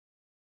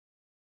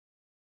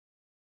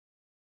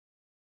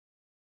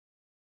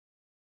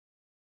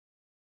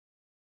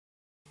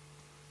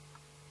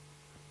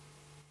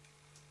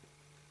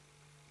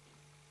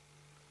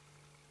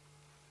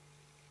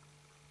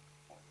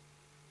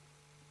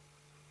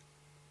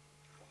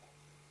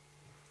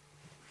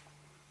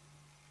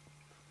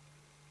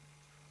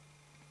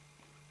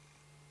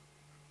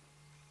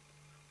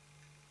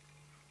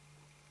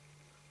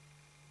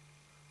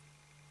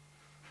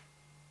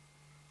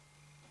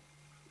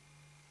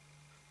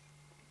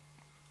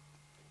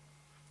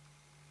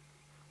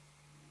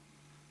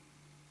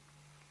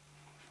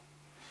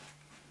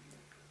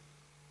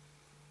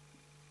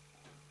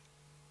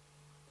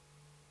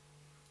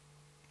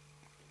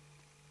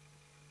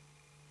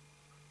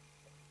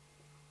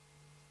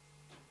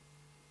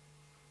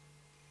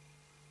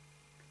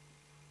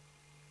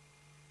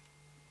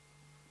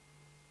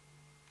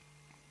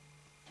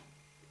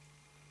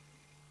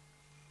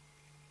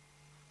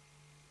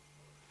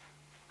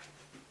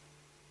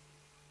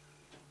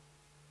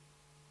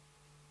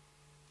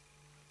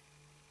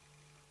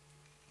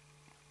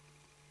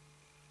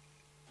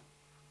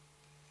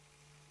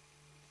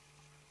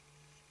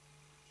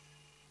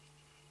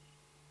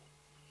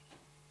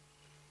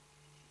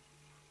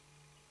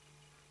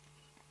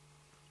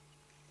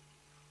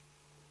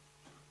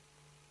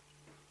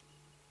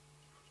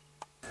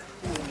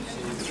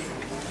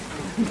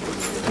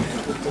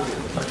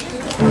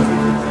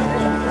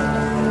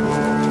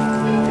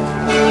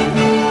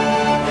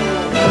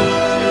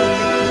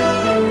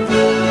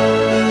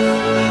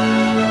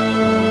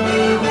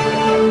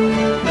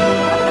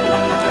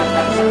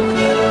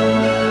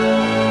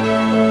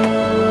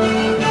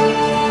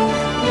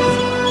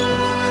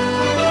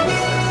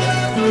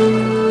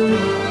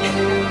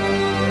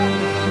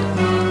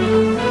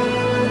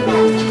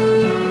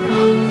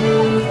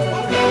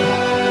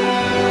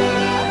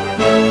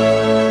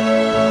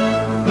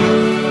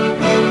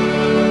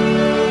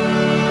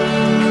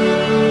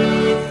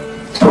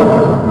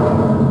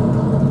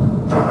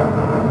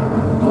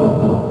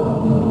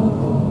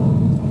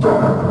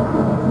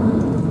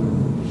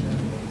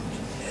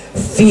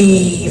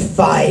Fee,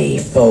 fi,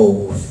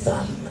 fo,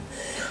 thum.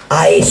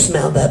 I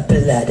smell the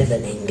blood of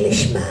an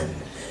Englishman.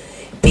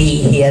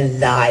 Be he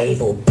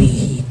alive or be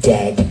he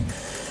dead,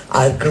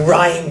 I'll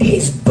grind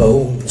his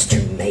bones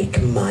to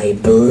make my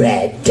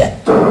bread.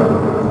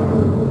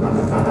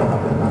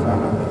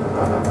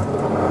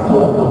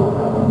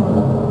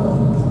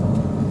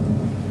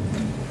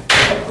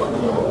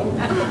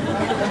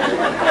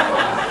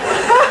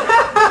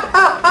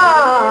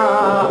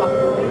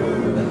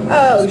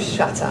 Oh,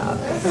 shut up.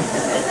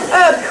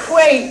 A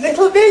quaint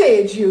little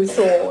village, you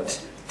thought.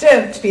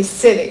 Don't be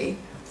silly,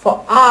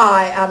 for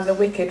I am the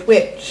wicked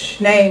witch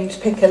named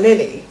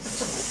Piccalilli.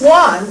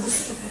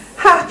 Once,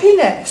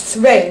 happiness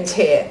reigned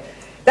here.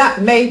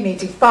 That made me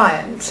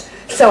defiant.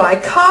 So I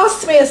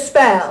cast me a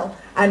spell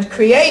and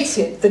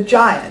created the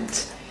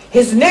giant.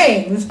 His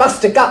name's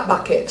Buster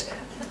Gutbucket,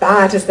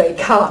 bad as they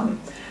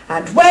come.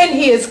 And when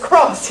he is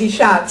cross, he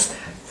shouts,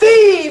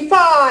 fee,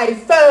 fi,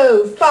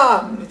 fo,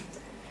 fum.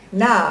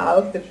 Now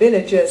the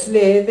villagers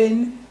live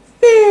in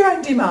fear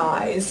and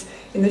demise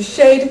in the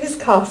shade of his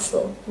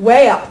castle,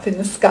 way up in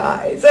the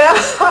skies.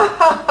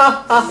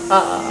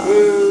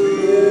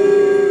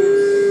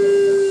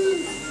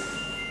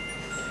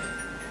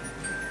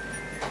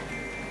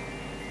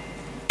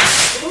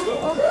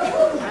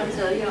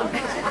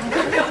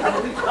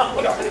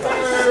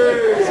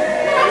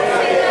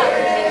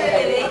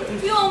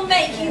 You're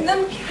making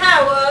them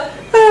cower.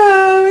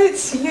 Oh,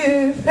 it's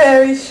you,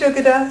 fairy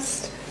sugar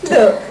dust.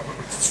 Look,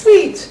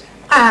 sweet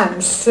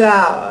and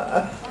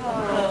sour.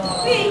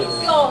 Be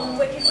gone,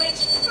 wicked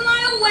witch.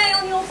 Fly away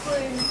on your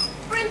broom.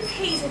 For in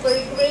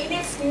Peterborough Green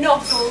it's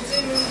not all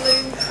doom and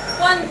gloom.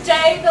 One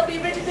day they'll be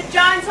rid of the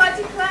giants, I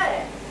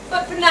declare.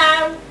 But for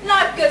now,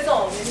 life goes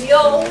on in the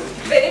old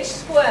village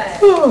square.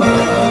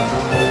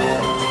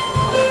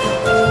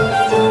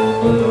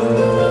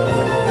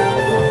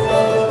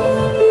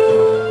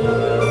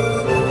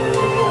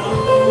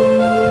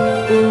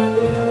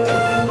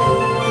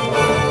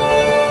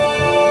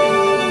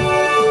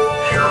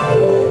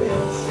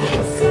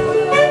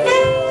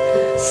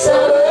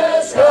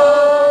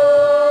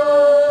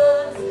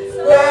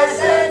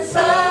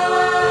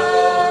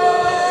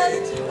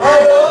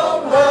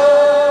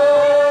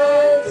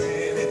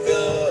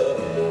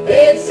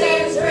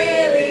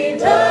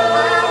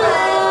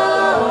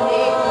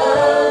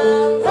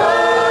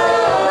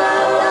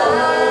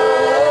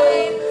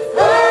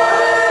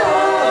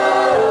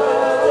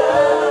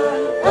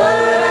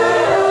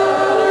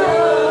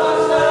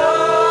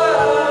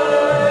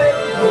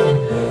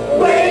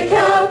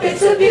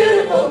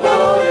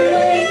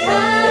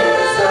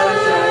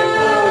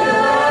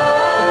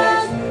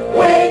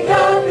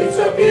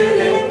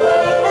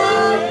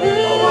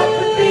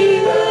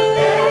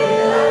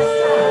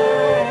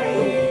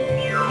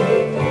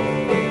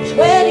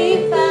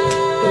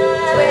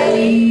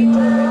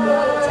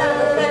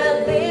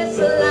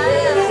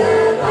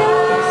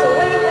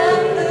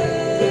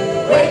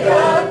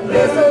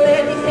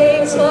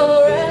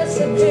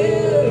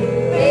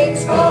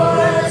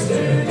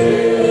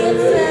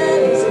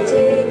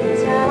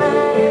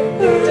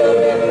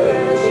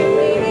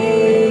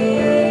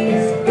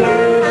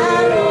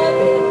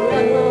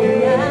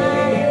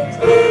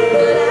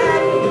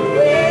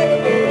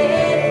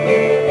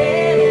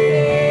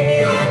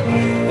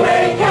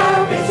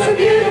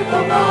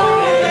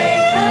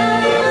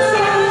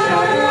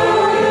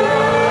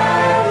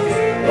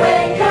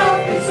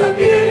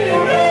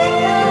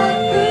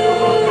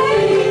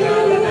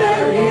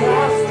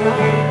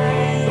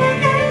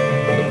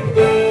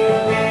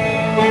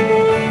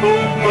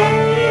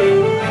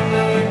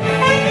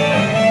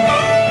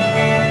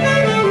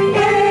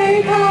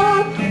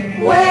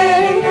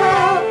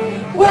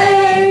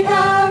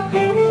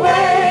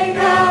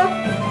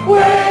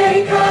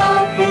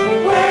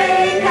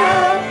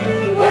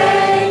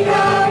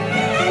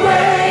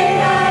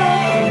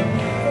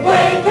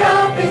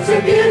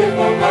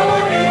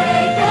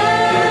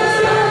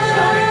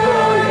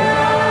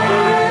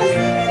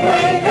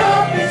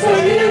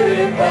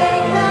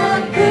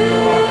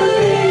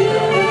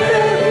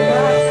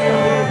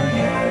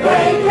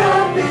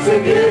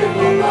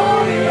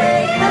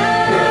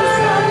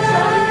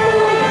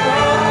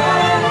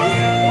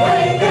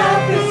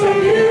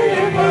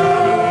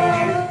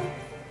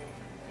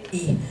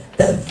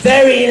 The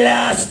very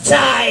last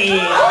time!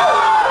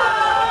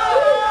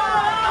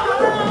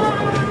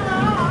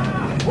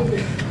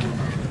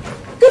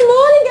 Good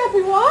morning,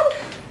 everyone.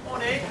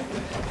 Morning.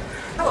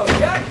 Hello,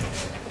 Jack.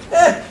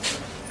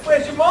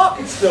 Where's your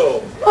market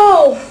stall?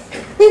 Oh,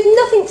 we've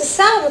nothing to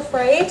sell, I'm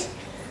afraid.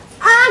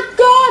 Our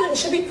garden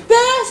should be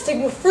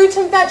bursting with fruit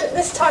and veg at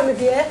this time of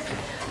year,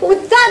 but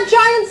with that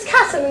giant's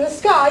castle in the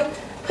sky,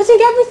 putting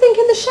everything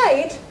in the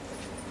shade,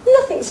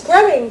 nothing's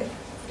growing.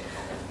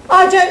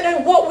 I don't know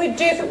what we'd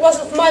do if it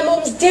wasn't for my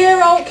mum's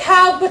dear old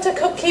cow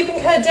Buttercup keeping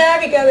her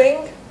dairy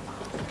going.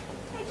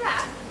 Hey,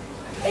 Jack.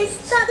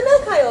 Is that the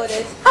milk I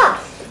ordered?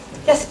 Ah,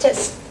 yes it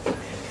is.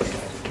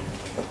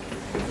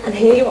 And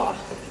here you are.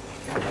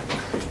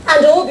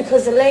 And all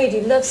because the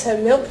lady loves her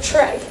milk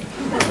tray.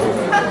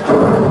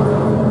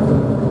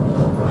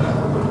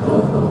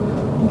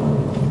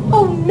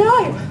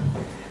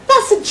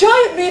 That's a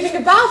giant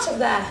moving about up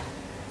there.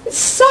 It's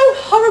so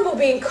horrible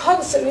being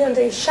constantly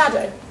under his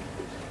shadow.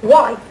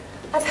 Why,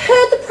 I've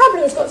heard the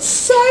problem's got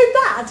so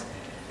bad,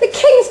 the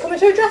king's coming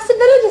to address the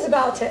villagers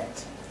about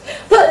it.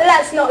 But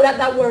let's not let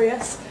that worry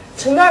us.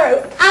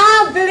 Tomorrow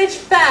our village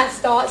fair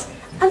starts,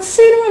 and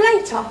sooner or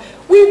later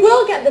we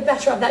will get the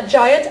better of that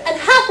giant and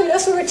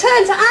happiness will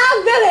return to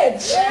our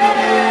village.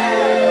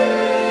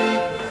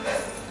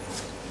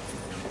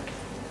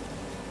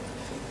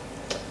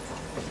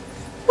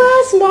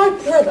 Where's my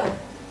brother?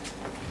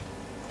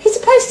 He's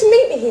supposed to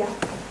meet me here.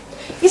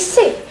 You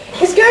see,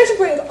 he's going to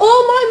bring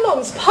all my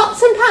mum's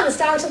pots and pans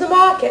down to the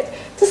market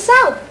to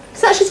sell,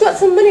 so that she's got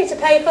some money to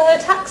pay for her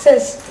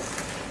taxes.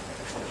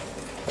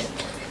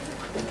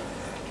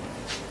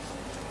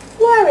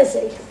 Where is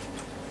he?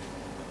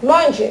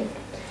 Mind you,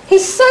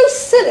 he's so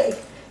silly,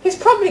 he's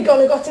probably gone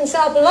and got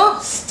himself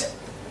lost.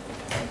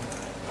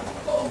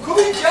 Oh, come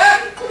in,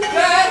 Jack!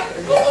 Jack!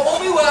 I'm on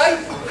my way!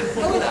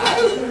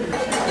 Hello!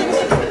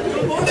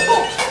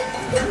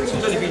 It's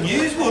only been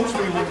used once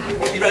when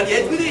you ran your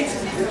head with it.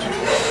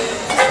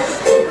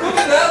 Come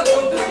in now,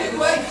 I'll just get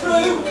your way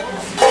through.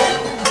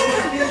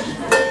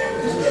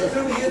 Get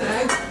through here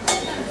now.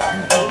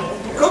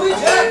 Come in,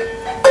 Jack!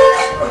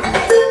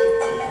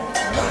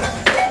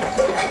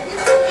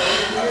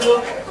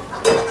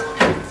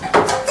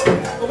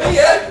 Come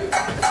here!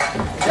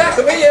 Jack,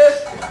 come here!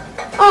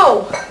 Oh,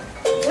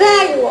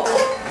 there you are.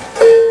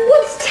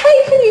 What's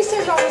taken you so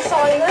long,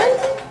 Simon?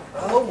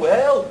 Oh,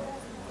 well.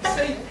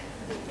 See,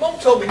 Mum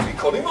told me to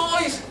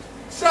economise.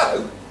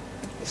 So,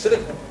 instead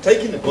of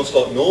taking the bus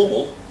like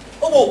normal,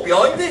 I walk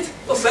behind it.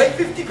 I'll save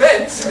 50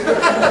 pence.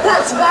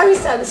 That's very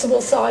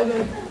sensible,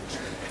 Simon.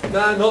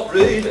 No, not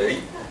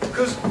really.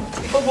 Because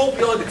if I walked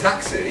behind the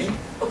taxi,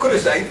 I could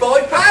have saved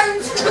 £5.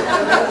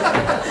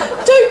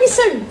 Don't be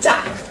so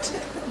daft.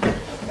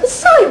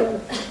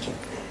 Simon,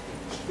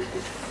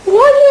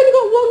 why have you only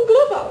got one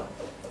glove on?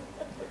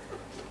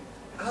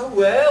 Oh,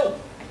 well.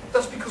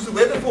 That's because the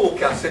weather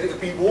forecast said it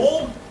would be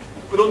warm.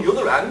 But on the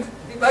other hand,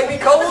 it made me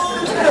cold.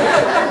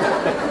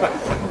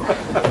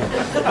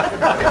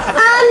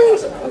 And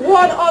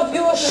one of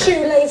your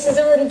shoelaces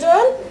are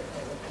undone?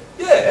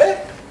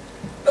 Yeah.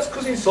 That's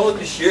because inside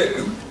the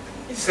shoe,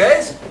 it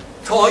says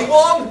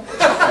Taiwan.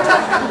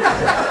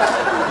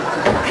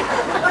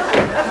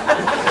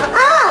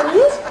 And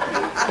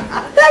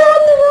they're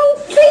on the wrong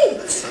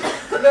feet.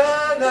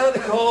 No, they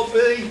can't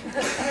be.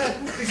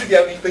 These are the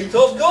only feet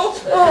I've got.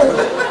 Oh.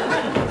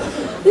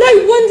 No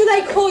wonder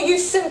they call you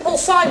Simple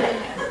Simon.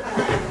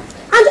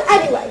 And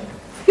anyway,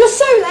 you're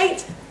so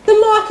late, the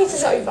market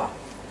is over.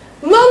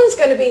 Mum's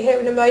going to be here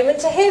in a moment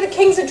to hear the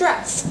King's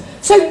address,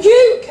 so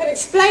you can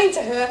explain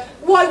to her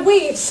why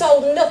we've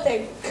sold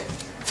nothing.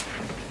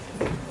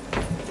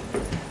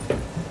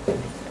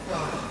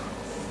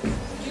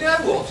 You know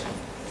what?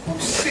 I'm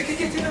sick of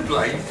getting the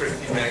blame for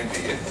everything round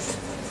here.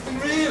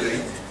 And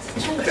really,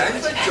 it's all down to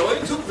that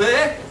giant up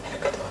there.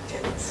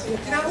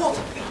 You know what?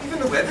 Even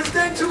the weather's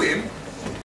down to him.